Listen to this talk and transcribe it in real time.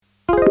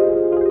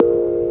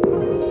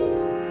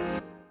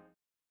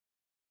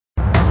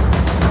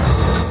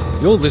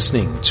You're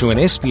listening to an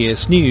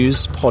SBS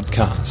News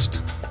podcast.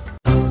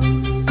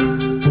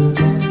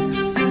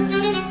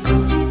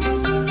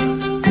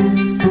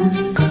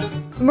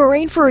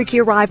 Mehreen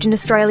Faruqi arrived in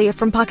Australia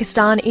from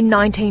Pakistan in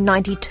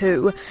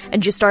 1992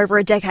 and just over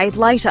a decade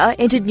later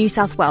entered New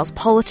South Wales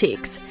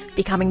politics,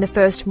 becoming the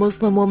first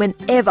Muslim woman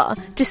ever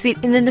to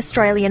sit in an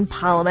Australian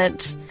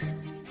parliament.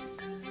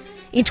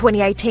 In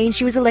 2018,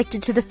 she was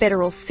elected to the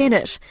Federal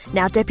Senate.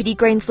 Now Deputy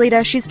Greens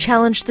leader, she's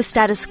challenged the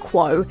status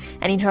quo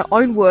and, in her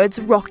own words,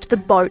 rocked the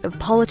boat of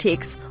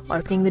politics,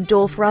 opening the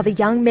door for other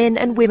young men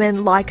and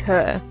women like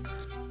her.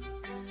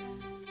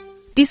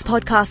 This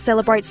podcast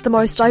celebrates the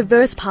most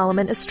diverse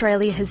parliament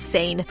Australia has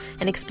seen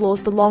and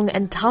explores the long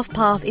and tough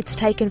path it's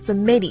taken for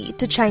many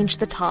to change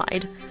the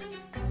tide.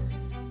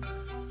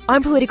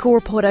 I'm political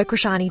reporter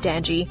Krishani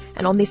Danji,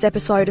 and on this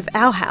episode of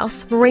Our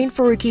House, Mehreen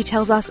Faruqi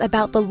tells us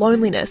about the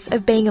loneliness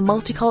of being a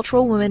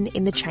multicultural woman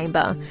in the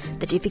chamber,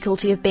 the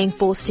difficulty of being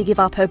forced to give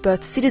up her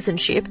birth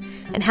citizenship,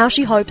 and how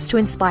she hopes to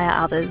inspire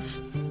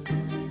others.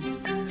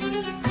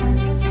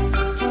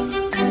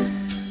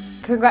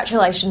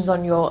 Congratulations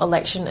on your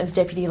election as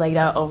Deputy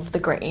Leader of the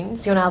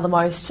Greens. You're now the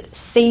most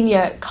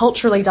senior,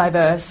 culturally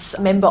diverse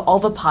member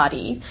of a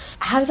party.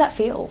 How does that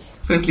feel?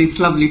 Firstly, it's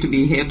lovely to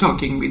be here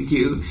talking with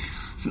you.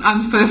 So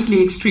I'm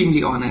firstly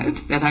extremely honoured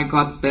that I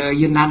got the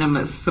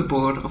unanimous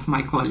support of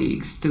my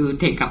colleagues to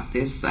take up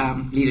this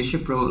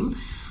leadership role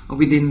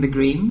within the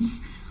Greens.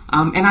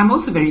 And I'm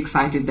also very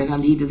excited that our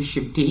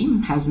leadership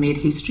team has made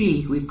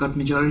history. We've got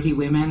majority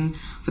women.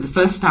 For the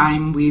first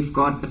time, we've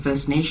got the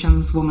First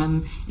Nations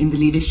woman in the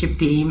leadership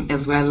team,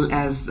 as well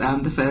as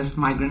the first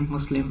migrant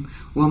Muslim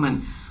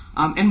woman.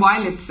 And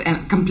while it's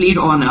a complete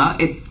honour,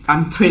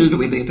 I'm thrilled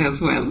with it as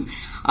well.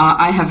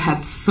 I have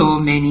had so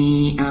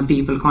many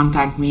people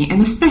contact me,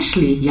 and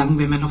especially young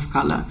women of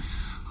colour,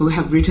 who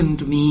have written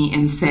to me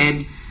and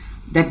said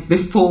that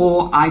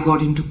before I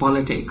got into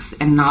politics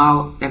and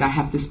now that I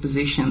have this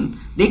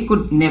position, they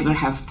could never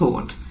have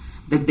thought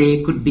that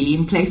they could be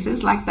in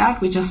places like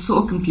that, which are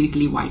so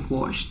completely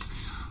whitewashed.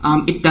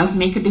 It does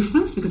make a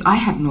difference because I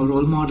had no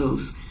role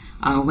models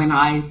when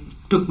I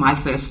took my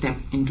first step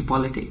into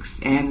politics.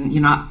 And,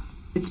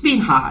 it's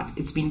been hard,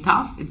 it's been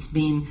tough, it's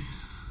been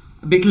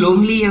a bit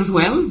lonely as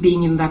well,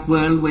 being in that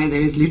world where there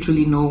is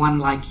literally no one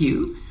like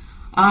you.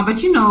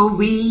 But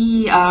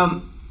we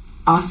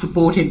are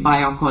supported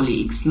by our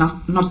colleagues,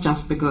 not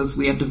just because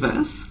we are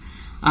diverse,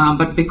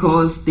 but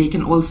because they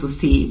can also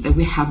see that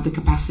we have the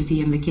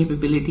capacity and the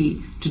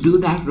capability to do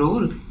that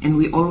role, and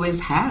we always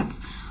have.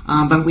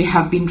 But we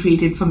have been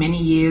treated for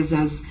many years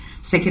as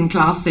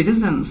second-class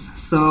citizens.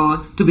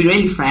 So, to be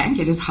really frank,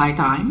 it is high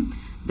time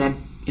that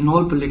in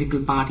all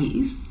political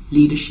parties,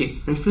 leadership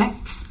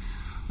reflects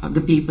the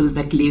people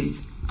that live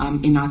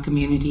in our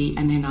community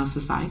and in our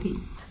society.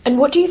 And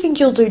what do you think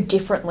you'll do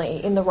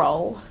differently in the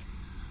role?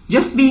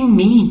 Just being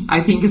me,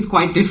 I think, is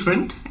quite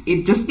different.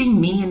 Just being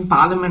me in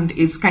Parliament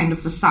is kind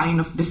of a sign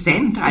of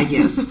dissent, I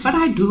guess. But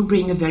I do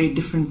bring a very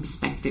different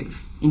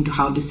perspective into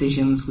how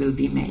decisions will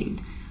be made.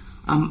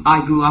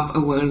 I grew up a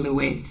world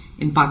away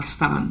in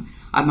Pakistan.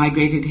 I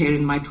migrated here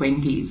in my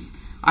 20s.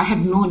 I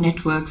had no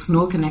networks,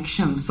 no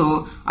connections,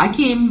 so I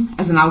came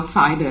as an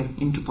outsider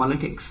into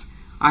politics.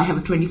 I have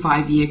a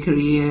 25-year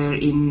career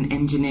in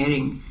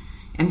engineering,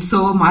 and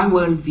so my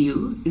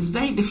worldview is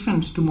very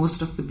different to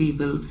most of the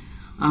people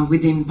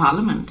within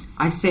Parliament.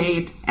 I say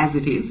it as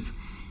it is,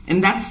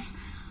 and that's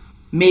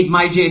made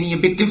my journey a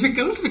bit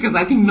difficult because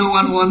I think no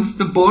one wants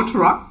the boat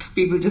rocked.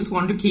 People just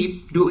want to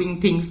keep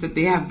doing things that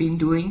they have been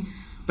doing,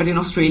 but in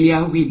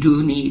Australia we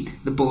do need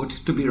the boat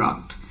to be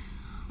rocked.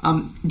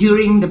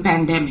 During the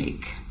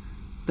pandemic,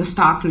 the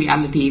stark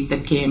reality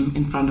that came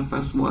in front of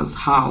us was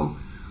how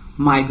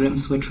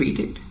migrants were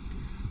treated,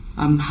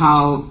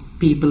 how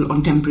people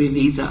on temporary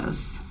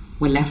visas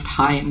were left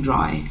high and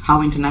dry,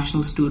 how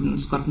international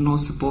students got no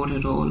support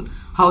at all,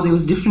 how there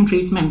was different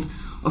treatment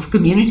of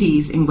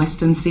communities in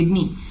Western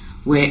Sydney,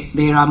 where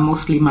there are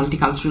mostly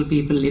multicultural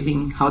people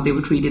living, how they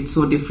were treated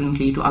so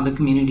differently to other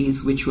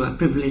communities which were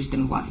privileged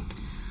and white.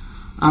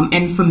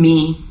 And for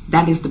me,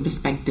 that is the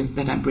perspective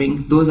that I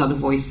bring. Those are the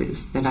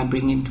voices that I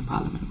bring into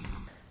Parliament.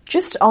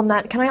 Just on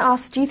that, can I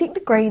ask, do you think the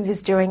Greens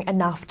is doing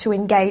enough to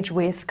engage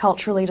with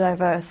culturally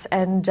diverse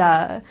and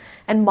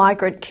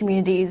migrant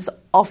communities?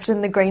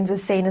 Often the Greens are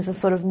seen as a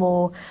sort of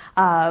more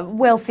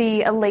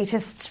wealthy,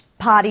 elitist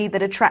party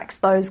that attracts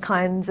those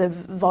kinds of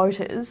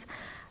voters.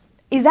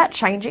 Is that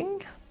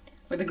changing?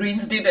 Well, the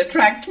Greens did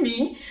attract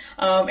me,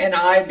 and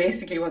I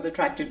basically was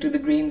attracted to the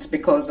Greens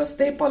because of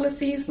their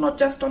policies, not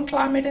just on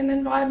climate and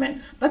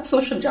environment, but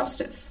social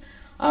justice.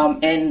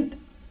 And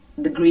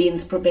the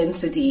Greens'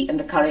 propensity and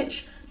the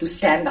courage to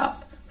stand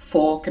up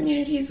for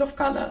communities of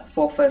colour,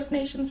 for First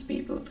Nations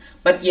people.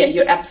 But yeah,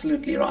 you're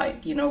absolutely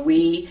right.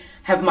 We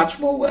have much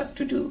more work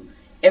to do.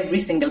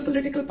 Every single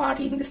political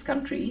party in this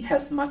country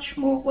has much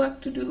more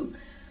work to do.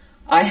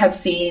 I have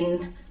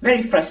seen,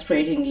 very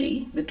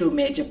frustratingly, the two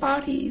major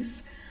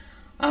parties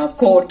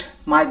court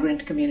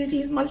migrant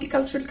communities,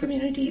 multicultural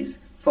communities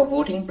for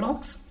voting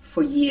blocks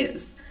for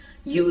years,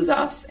 use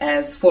us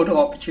as photo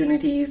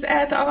opportunities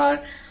at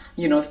our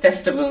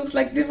festivals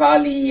like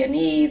Diwali and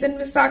Eid and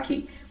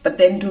Vaisakhi, but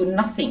then do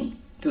nothing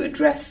to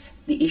address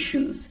the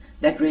issues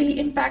that really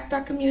impact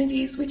our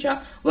communities, which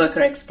are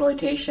worker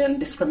exploitation,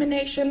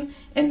 discrimination,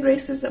 and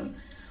racism.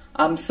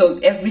 So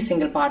every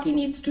single party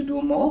needs to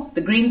do more.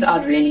 The Greens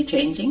are really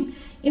changing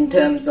in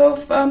terms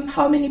of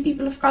how many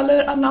people of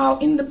color are now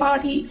in the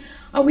party.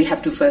 We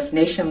have 2 First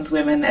Nations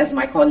women as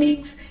my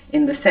colleagues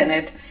in the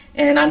Senate,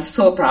 and I'm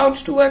so proud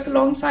to work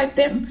alongside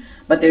them.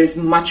 But there is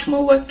much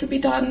more work to be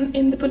done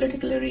in the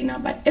political arena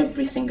by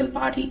every single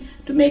party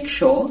to make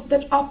sure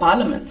that our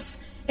parliaments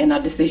and our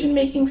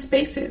decision-making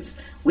spaces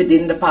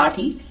within the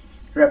party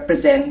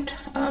represent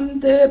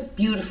the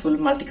beautiful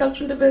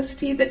multicultural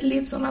diversity that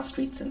lives on our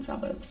streets and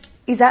suburbs.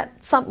 Is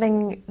that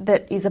something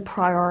that is a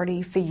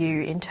priority for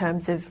you in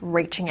terms of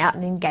reaching out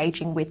and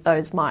engaging with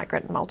those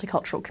migrant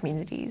multicultural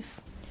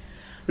communities?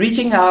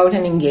 Reaching out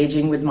and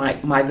engaging with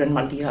migrant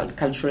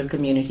multicultural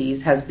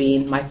communities has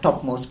been my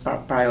topmost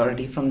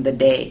priority from the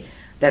day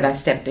that I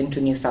stepped into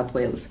New South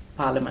Wales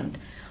Parliament.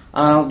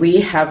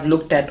 We have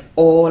looked at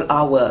all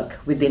our work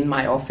within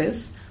my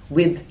office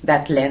with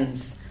that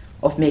lens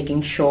of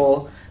making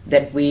sure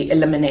that we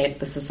eliminate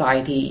the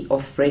society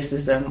of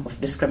racism, of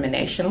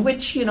discrimination,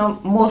 which,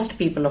 most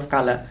people of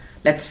color,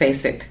 let's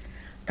face it,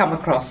 come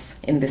across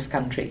in this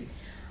country.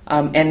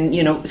 And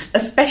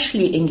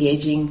especially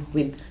engaging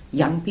with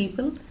young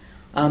people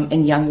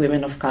and young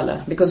women of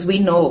color, because we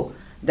know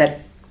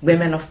that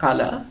women of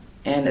color,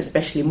 and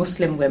especially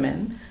Muslim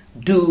women,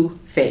 do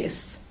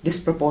face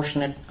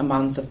disproportionate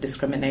amounts of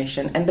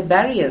discrimination, and the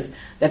barriers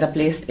that are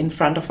placed in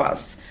front of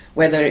us,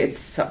 whether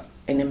it's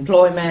in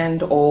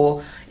employment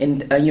or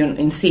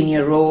in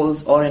senior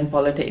roles or in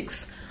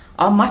politics,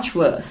 are much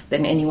worse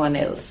than anyone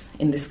else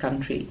in this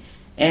country.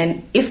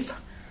 And if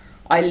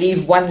I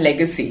leave one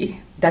legacy,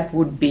 that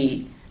would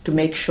be to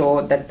make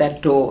sure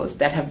that doors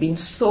that have been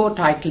so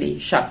tightly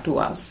shut to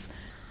us,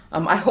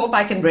 I hope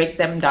I can break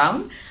them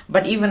down,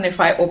 but even if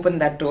I open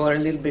that door a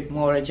little bit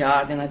more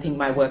ajar, then I think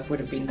my work would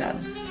have been done.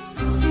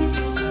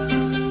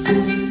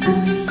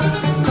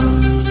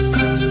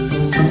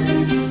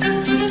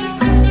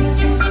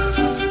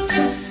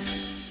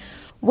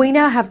 We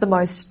now have the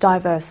most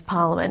diverse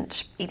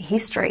parliament in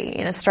history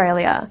in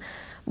Australia.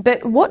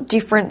 But what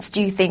difference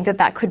do you think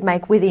that could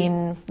make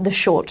within the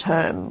short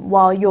term?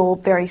 While you're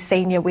very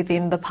senior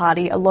within the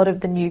party, a lot of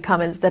the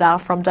newcomers that are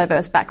from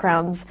diverse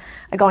backgrounds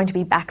are going to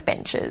be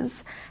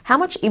backbenchers. How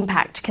much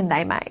impact can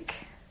they make?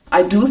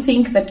 I do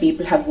think that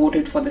people have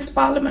voted for this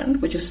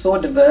parliament, which is so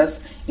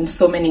diverse in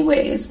so many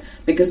ways,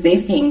 because they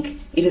think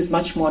it is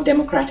much more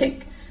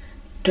democratic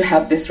to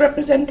have this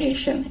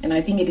representation. And I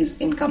think it is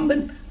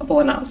incumbent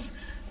upon us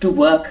to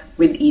work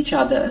with each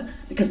other,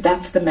 because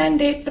that's the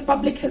mandate the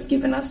public has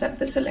given us at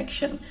this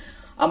election.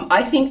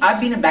 I think I've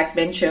been a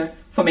backbencher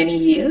for many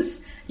years.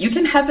 You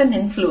can have an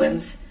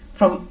influence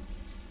from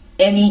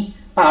any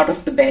part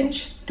of the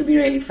bench, to be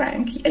really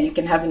frank, and you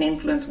can have an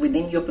influence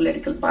within your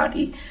political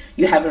party.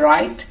 You have a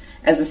right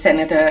as a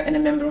senator and a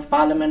member of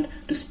parliament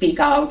to speak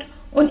out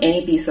on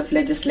any piece of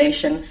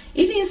legislation.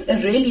 It is a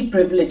really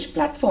privileged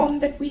platform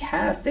that we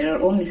have. There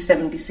are only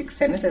 76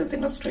 senators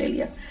in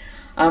Australia.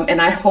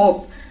 And I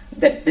hope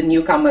that the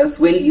newcomers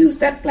will use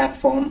that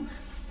platform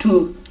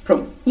to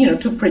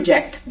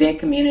project their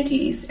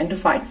communities and to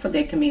fight for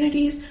their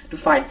communities, to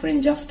fight for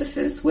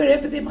injustices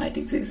wherever they might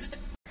exist.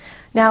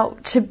 Now,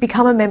 to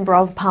become a member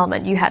of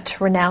Parliament, you had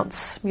to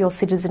renounce your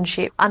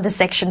citizenship under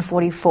Section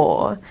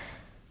 44.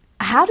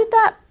 How did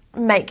that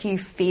make you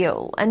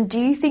feel? And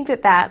do you think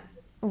that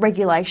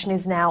regulation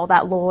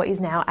that law is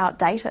now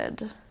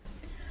outdated?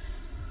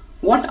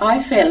 What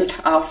I felt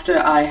after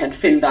I had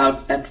filled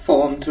out that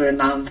form to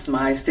renounce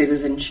my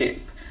citizenship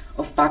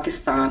of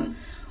Pakistan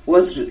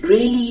was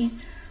really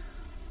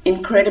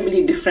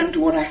incredibly different to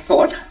what I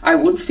thought I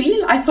would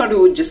feel. I thought it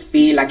would just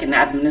be like an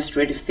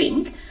administrative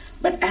thing.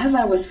 But as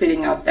I was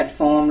filling out that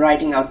form,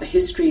 writing out the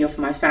history of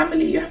my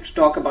family, you have to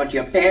talk about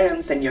your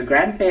parents and your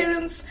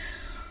grandparents,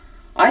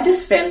 I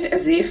just felt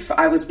as if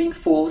I was being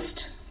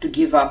forced to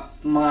give up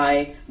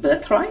my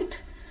birthright,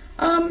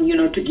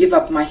 to give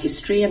up my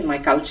history and my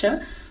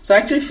culture. So I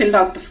actually filled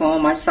out the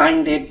form, I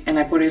signed it, and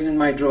I put it in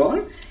my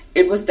drawer.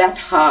 It was that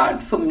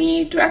hard for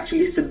me to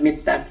actually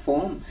submit that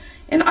form.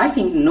 And I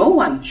think no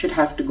one should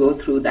have to go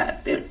through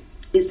that. There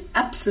is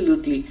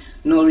absolutely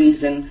no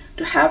reason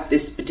to have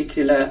this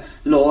particular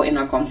law in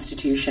our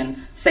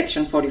constitution.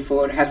 Section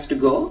 44 has to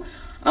go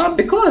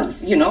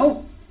because,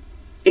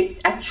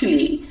 it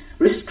actually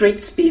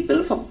restricts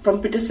people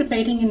from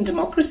participating in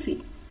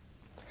democracy.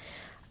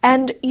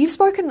 And you've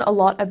spoken a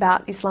lot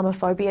about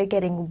Islamophobia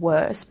getting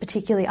worse,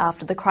 particularly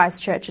after the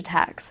Christchurch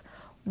attacks.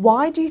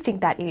 Why do you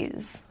think that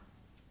is?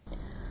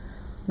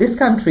 This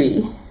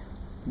country,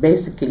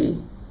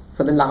 basically,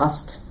 for the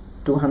last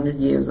 200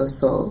 years or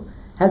so,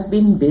 has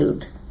been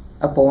built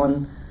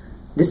upon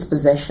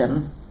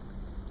dispossession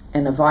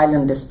and a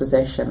violent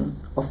dispossession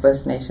of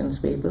First Nations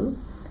people,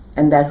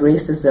 and that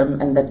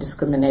racism and that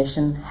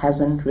discrimination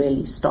hasn't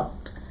really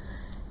stopped.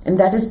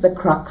 And that is the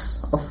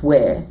crux of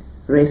where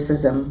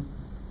racism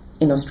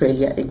in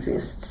Australia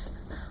exists.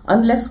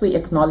 unless we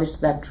acknowledge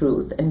that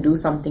truth and do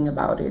something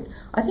about it,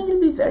 I think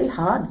it'll be very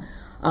hard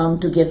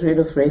to get rid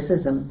of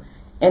racism.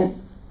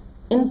 And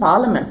in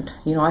Parliament,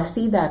 I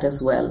see that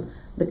as well.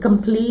 The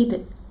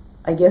complete,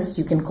 I guess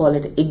you can call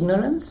it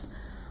ignorance,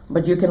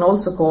 but you can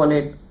also call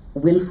it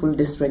willful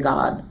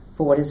disregard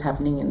for what is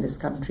happening in this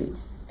country.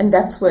 And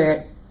that's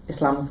where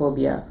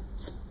Islamophobia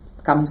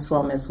comes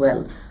from as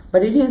well.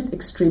 But it is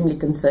extremely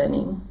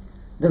concerning,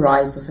 the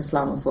rise of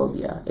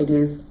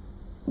Islamophobia.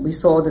 We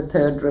saw the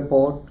third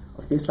report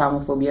of the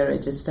Islamophobia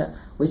Register,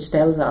 which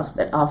tells us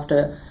that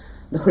after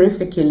the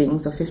horrific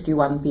killings of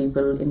 51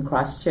 people in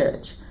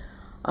Christchurch,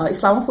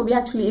 Islamophobia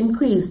actually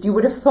increased. You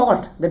would have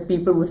thought that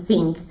people would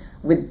think,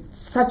 with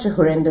such a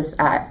horrendous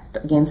act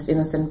against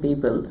innocent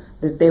people,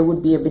 that there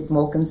would be a bit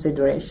more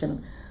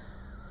consideration.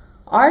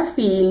 I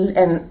feel,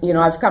 and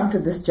I've come to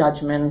this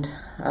judgment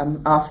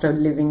after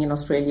living in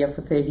Australia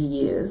for 30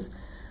 years,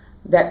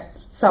 that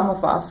some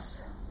of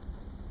us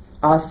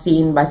are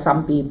seen by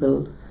some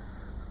people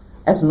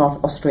as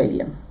not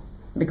Australian,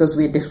 because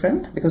we're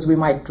different, because we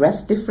might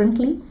dress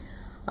differently.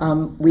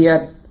 Our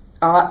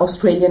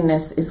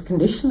Australianness is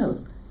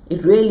conditional.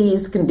 It really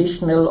is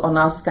conditional on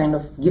us kind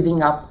of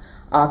giving up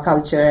our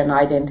culture and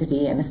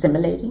identity and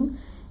assimilating.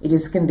 It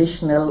is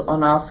conditional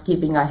on us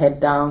keeping our head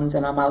down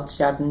and our mouths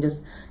shut and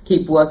just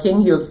keep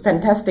working. You're a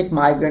fantastic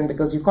migrant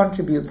because you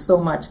contribute so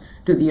much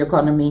to the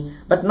economy,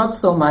 but not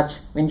so much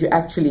when you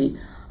actually,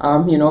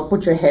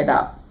 put your head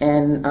up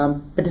and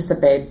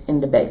participate in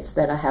debates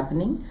that are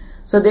happening.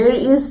 So there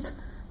is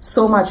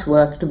so much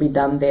work to be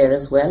done there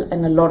as well,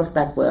 and a lot of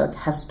that work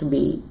has to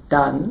be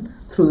done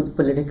through the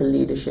political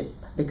leadership,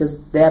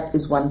 because that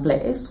is one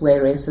place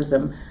where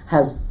racism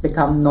has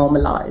become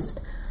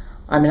normalized.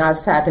 I mean, I've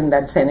sat in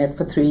that Senate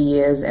for 3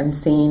 years and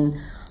seen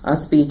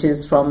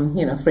speeches from,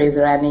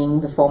 Fraser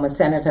Anning, the former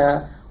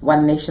senator,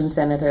 One Nation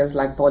senators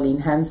like Pauline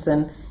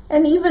Hanson,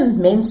 and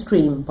even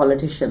mainstream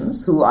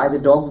politicians who either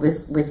dog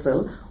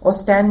whistle or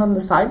stand on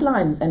the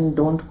sidelines and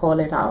don't call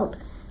it out.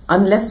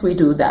 Unless we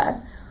do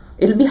that,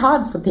 it'll be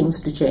hard for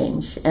things to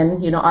change.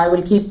 And, I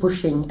will keep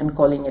pushing and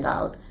calling it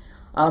out.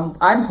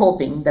 I'm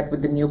hoping that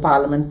with the new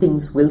parliament,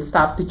 things will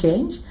start to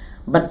change,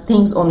 but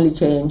things only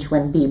change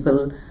when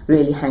people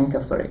really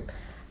hanker for it.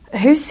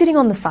 Who's sitting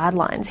on the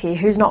sidelines here?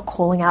 Who's not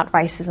calling out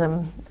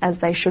racism as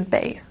they should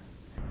be?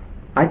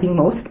 I think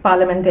most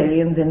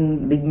parliamentarians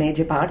in big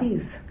major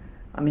parties.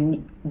 I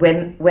mean,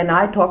 when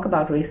I talk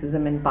about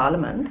racism in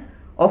Parliament,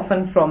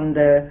 often from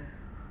the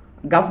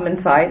government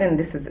side, and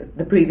this is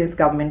the previous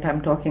government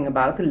I'm talking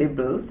about, the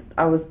Liberals,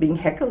 I was being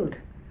heckled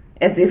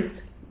as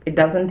if it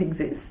doesn't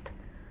exist.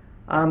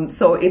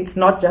 So it's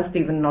not just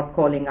even not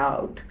calling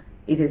out,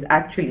 it is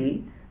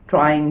actually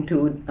trying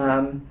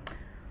to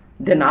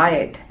deny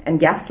it and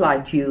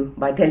gaslight you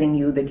by telling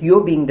you that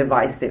you're being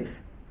divisive,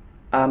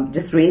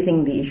 just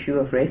raising the issue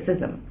of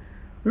racism.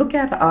 Look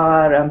at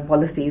our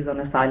policies on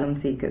asylum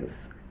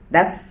seekers.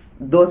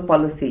 Those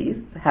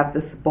policies have the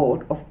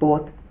support of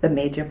both the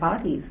major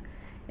parties.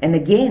 And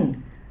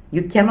again,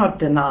 you cannot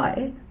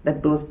deny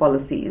that those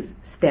policies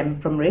stem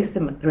from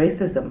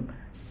racism.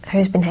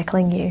 Who's been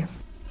heckling you?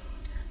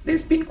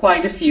 There's been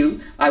quite a few.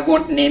 I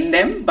won't name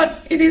them,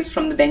 but it is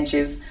from the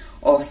benches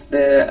of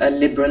the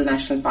Liberal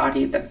National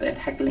Party that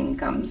heckling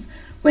comes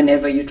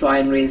whenever you try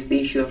and raise the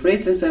issue of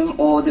racism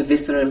or the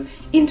visceral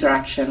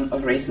interaction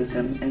of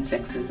racism and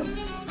sexism.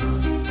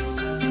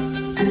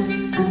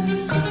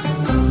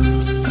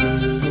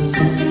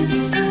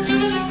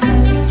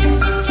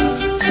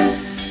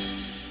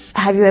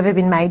 Have you ever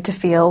been made to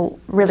feel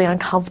really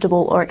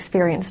uncomfortable or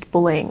experienced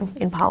bullying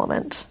in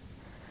Parliament?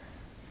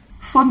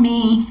 For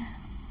me,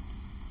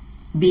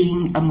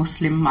 being a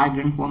Muslim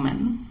migrant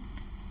woman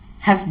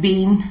has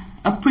been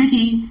a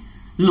pretty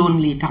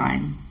lonely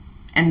time.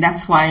 And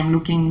that's why I'm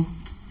looking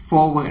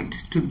forward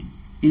to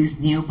these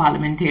new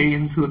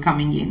parliamentarians who are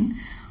coming in.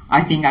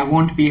 I think I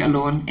won't be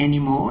alone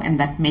anymore, and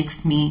that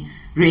makes me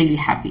really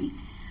happy.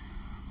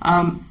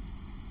 I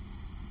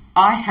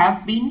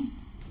have been...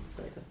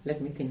 Sorry,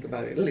 let me think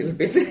about it a little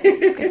bit.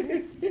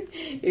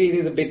 It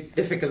is a bit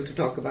difficult to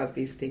talk about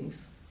these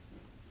things.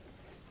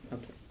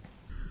 Okay.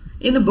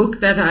 In a book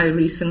that I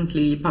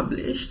recently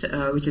published,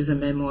 which is a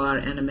memoir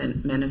and a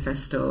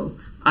manifesto,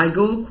 I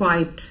go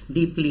quite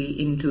deeply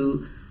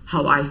into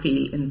how I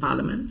feel in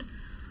Parliament,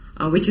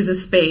 which is a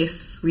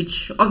space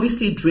which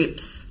obviously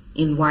drips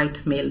in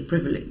white male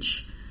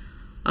privilege,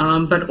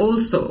 but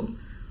also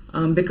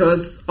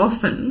because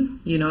often,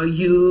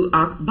 you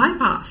are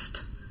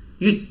bypassed.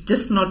 You're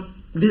just not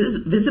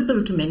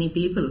visible to many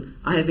people.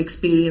 I have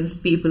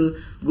experienced people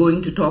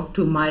going to talk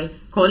to my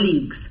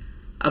colleagues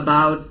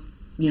about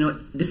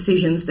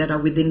decisions that are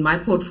within my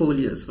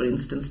portfolios, for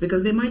instance,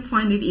 because they might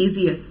find it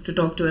easier to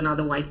talk to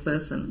another white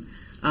person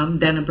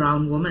than a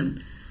brown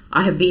woman.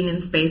 I have been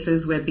in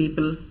spaces where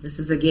people, this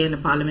is again a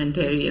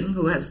parliamentarian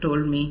who has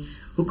told me,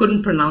 who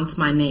couldn't pronounce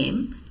my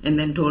name, and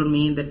then told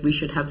me that we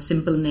should have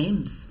simple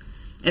names.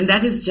 And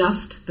that is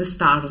just the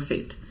start of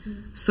it.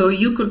 So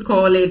you could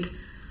call it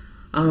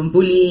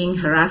bullying,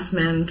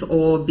 harassment,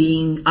 or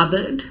being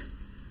othered.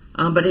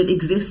 but it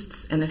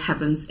exists and it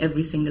happens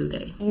every single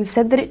day. You've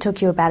said that it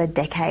took you about a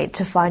decade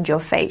to find your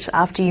feet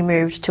after you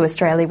moved to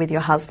Australia with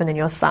your husband and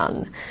your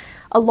son.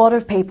 A lot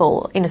of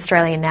people in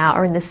Australia now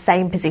are in the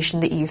same position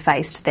that you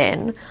faced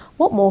then.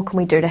 What more can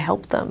we do to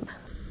help them?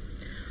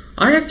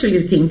 I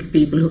actually think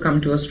people who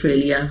come to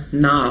Australia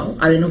now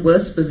are in a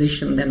worse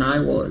position than I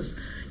was.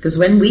 Because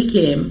when we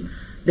came,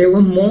 there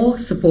were more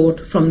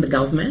support from the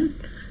government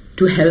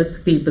to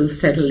help people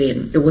settle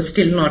in. It was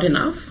still not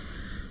enough,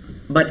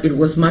 but it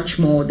was much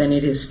more than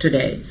it is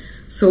today.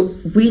 So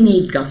we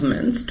need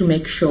governments to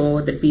make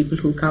sure that people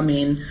who come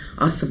in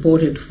are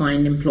supported to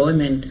find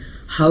employment,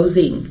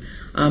 housing,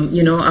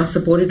 are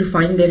supported to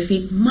find their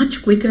feet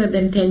much quicker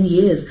than 10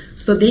 years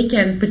so they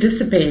can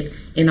participate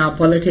in our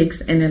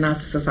politics and in our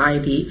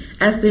society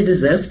as they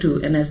deserve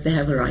to and as they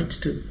have a right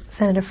to.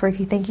 Senator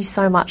Faruqi, thank you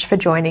so much for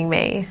joining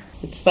me.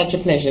 It's such a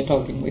pleasure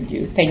talking with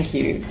you. Thank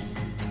you.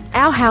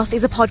 Our House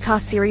is a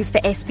podcast series for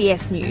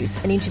SBS News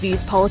and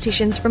interviews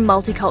politicians from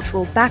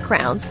multicultural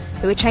backgrounds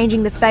who are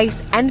changing the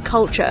face and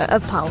culture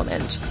of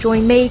Parliament.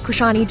 Join me,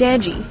 Krishani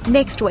Danji,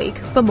 next week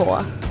for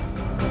more.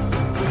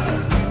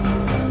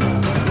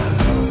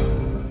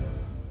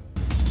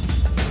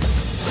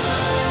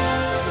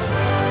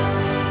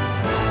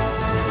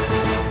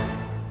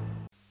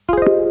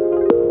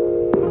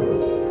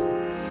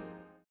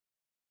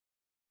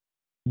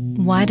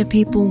 Why do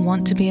people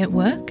want to be at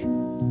work?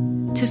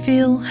 To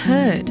feel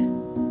heard,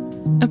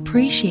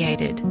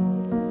 appreciated,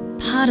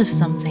 part of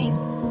something,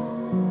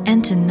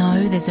 and to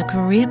know there's a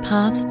career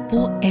path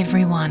for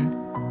everyone.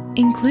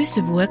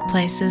 Inclusive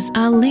workplaces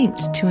are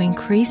linked to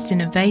increased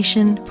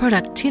innovation,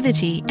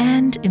 productivity,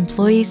 and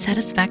employee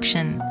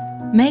satisfaction.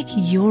 Make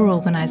your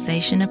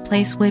organisation a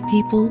place where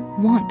people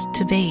want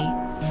to be.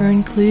 For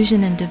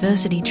inclusion and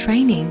diversity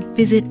training,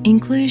 visit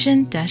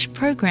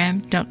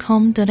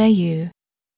inclusion-program.com.au.